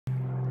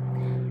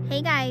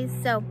Hey guys,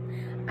 so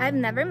I've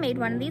never made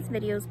one of these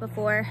videos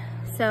before,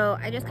 so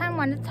I just kind of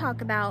wanted to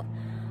talk about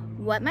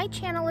what my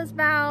channel is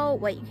about,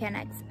 what you can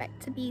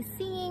expect to be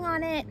seeing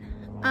on it.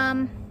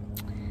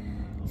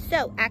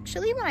 So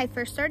actually when I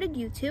first started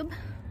YouTube,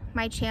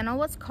 my channel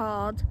was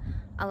called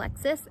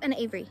Alexis and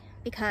Avery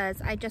because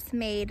I just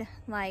made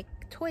like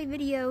toy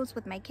videos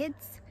with my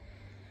kids,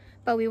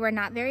 but we were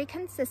not very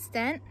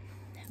consistent.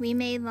 We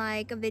made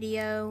like a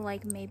video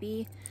like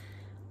maybe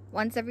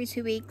once every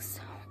 2 weeks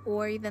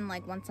or even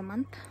like once a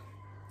month.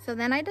 So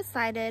then I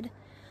decided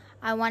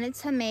I wanted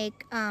to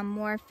make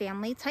more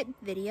family type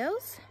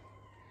videos.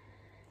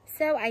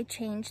 So I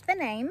changed the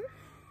name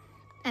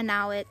and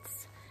now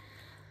it's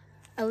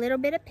a little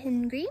bit of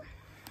Pingree.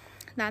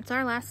 That's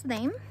our last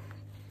name.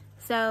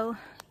 So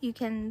you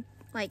can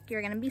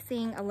you're gonna be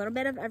seeing a little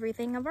bit of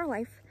everything of our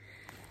life.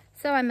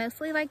 So I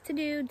mostly like to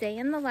do day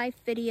in the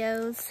life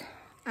videos.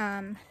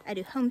 I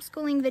do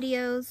homeschooling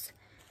videos.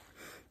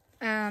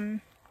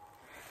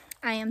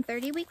 I am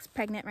 30 weeks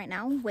pregnant right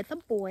now with a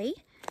boy.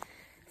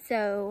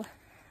 So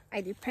I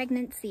do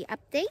pregnancy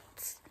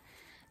updates.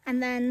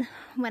 And then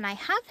when I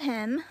have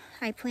him,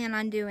 I plan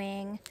on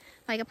doing,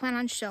 I plan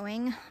on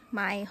showing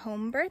my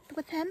home birth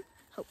with him,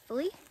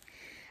 hopefully.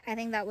 I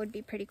think that would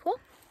be pretty cool.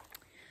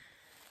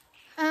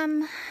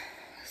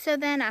 So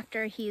then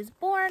after he's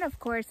born, of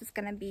course, it's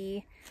gonna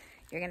be,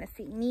 you're gonna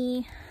see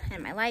me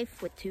and my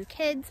life with 2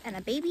 kids and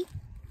a baby.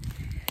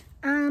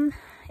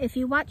 If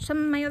you watch some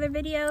of my other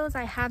videos,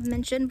 I have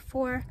mentioned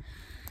before,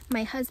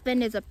 my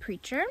husband is a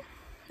preacher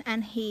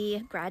and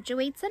he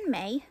graduates in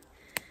May.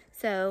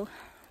 So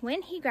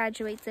when he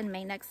graduates in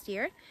May next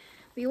year,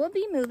 we will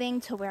be moving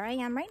to where I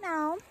am right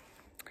now.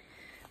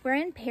 We're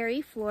in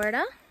Perry,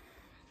 Florida,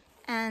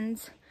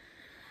 and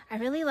I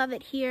really love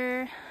it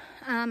here.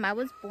 I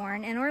was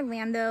born in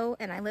Orlando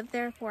and I lived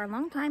there for a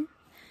long time.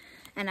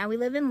 And now we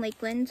live in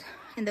Lakeland,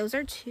 and those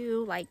are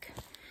 2 like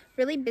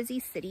really busy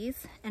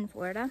cities in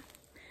Florida.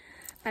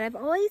 But I've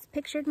always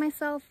pictured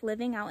myself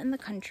living out in the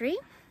country.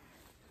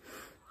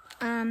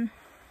 I've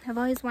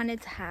always wanted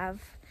to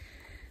have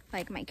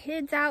like my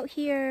kids out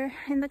here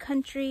in the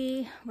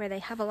country where they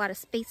have a lot of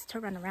space to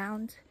run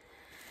around.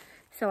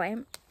 So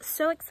I'm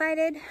so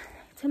excited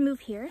to move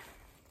here.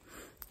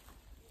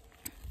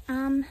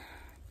 Oh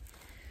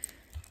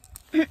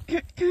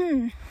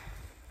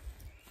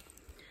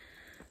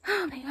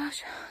my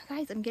gosh,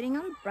 guys, I'm getting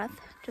out of breath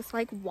just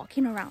like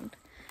walking around.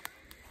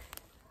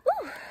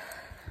 Woo!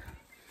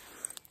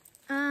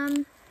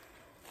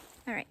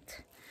 All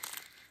right.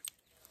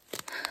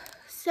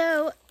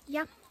 So,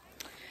 yeah.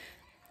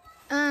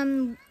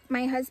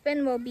 My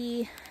husband will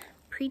be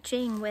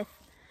preaching with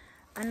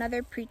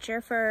another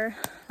preacher for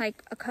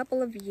like a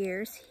couple of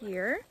years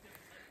here,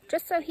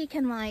 just so he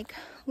can like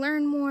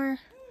learn more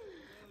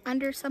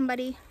under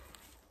somebody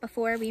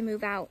before we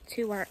move out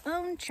to our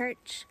own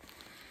church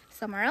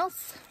somewhere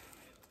else.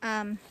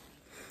 After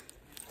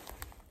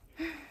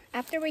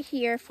we're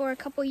here for a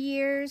couple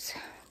years,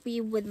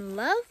 we would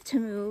love to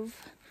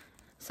move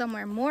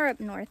somewhere more up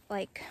north,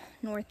 like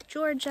North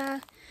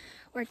Georgia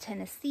or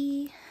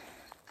Tennessee,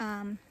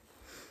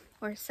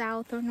 or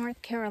South or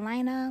North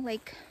Carolina,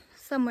 like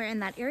somewhere in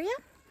that area.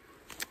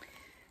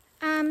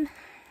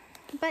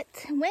 But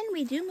when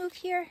we do move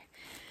here,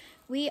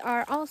 we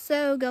are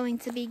also going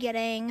to be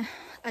getting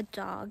a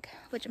dog,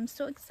 which I'm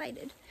so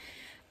excited.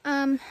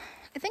 I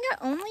think I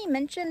only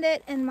mentioned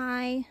it in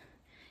my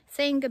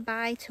saying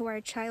goodbye to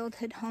our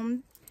childhood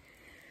home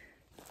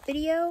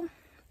video,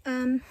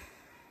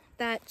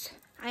 that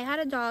I had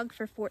a dog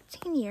for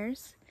 14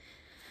 years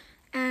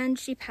and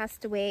she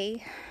passed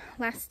away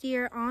last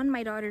year on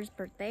my daughter's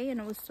birthday, and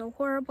it was so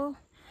horrible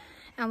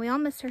and we all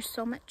miss her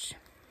so much.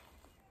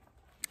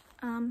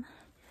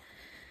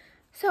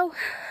 So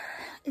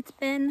it's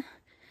been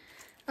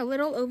a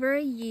little over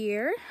a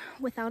year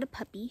without a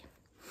puppy,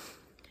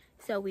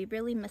 so we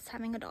really miss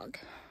having a dog.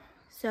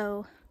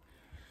 So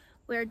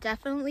we're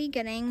definitely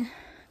getting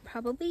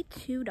probably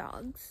 2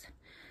 dogs.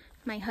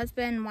 My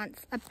husband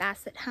wants a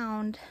basset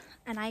hound,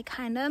 and I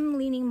kind of am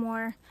leaning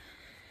more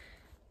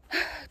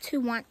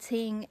to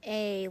wanting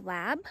a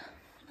lab,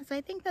 because I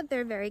think that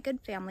they're very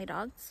good family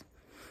dogs.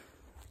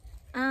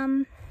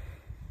 Yeah,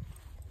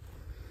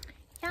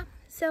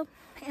 so,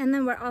 and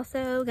then we're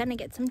also gonna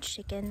get some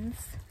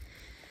chickens.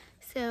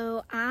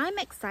 So I'm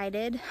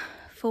excited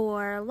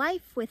for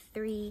life with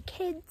 3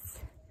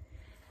 kids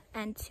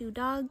and 2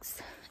 dogs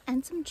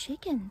and some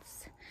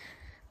chickens.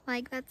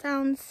 Like, that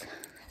sounds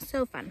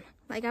so fun.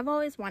 Like, I've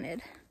always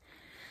wanted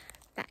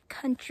that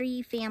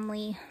country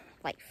family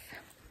life.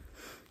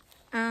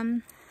 Yeah.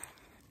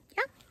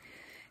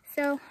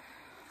 So,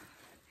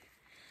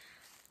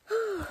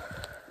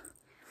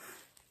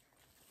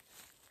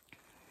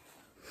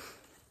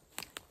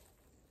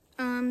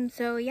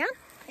 so yeah,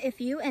 if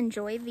you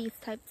enjoy these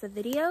types of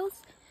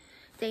videos,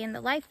 day in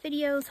the life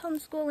videos,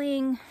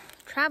 homeschooling,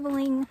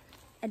 traveling,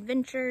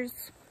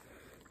 adventures,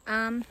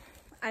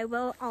 I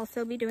will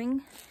also be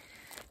doing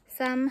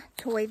some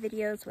toy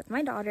videos with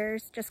my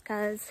daughters just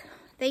because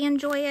they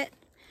enjoy it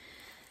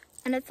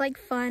and it's like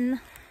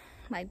fun,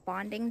 like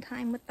bonding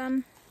time with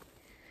them.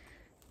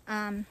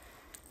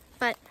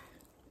 But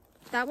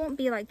that won't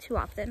be like too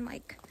often,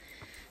 like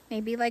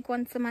maybe like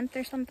once a month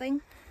or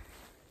something.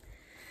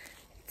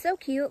 It's so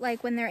cute,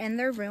 like when they're in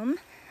their room,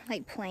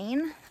 like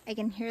playing, I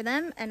can hear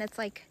them, and it's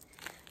like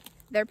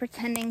they're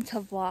pretending to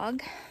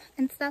vlog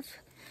and stuff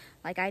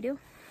like I do,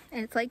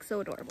 and it's like so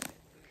adorable.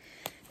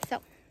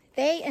 So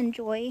they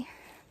enjoy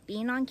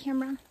being on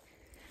camera.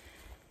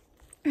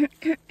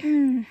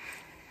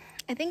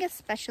 I think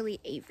especially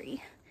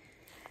Avery.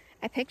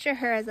 I picture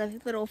her as a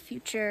little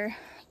future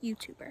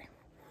YouTuber.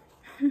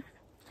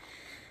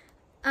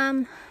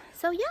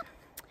 So yeah.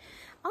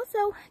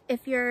 Also,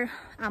 if you're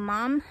a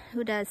mom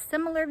who does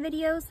similar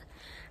videos,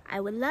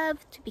 I would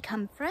love to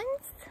become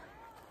friends.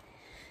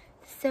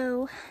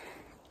 So,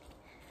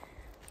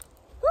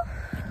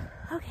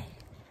 whew, okay.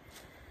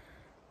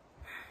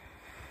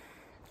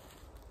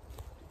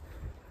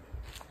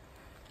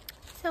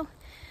 So,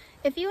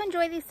 if you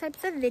enjoy these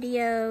types of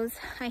videos,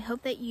 I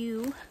hope that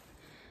you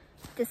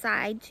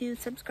decide to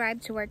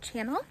subscribe to our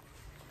channel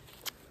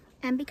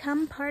and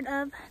become part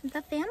of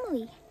the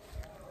family.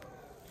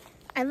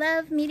 I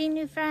love meeting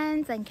new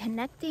friends and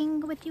connecting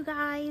with you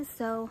guys,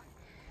 so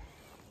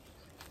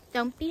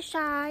don't be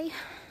shy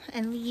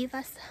and leave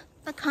us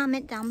a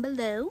comment down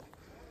below.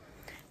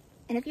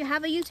 And if you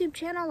have a YouTube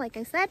channel, like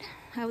I said,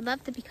 I would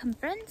love to become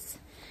friends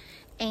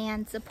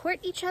and support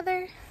each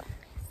other.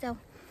 So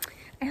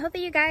I hope that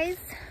you guys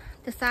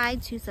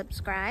decide to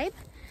subscribe,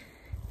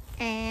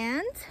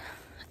 and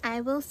I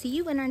will see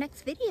you in our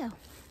next video.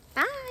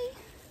 Bye!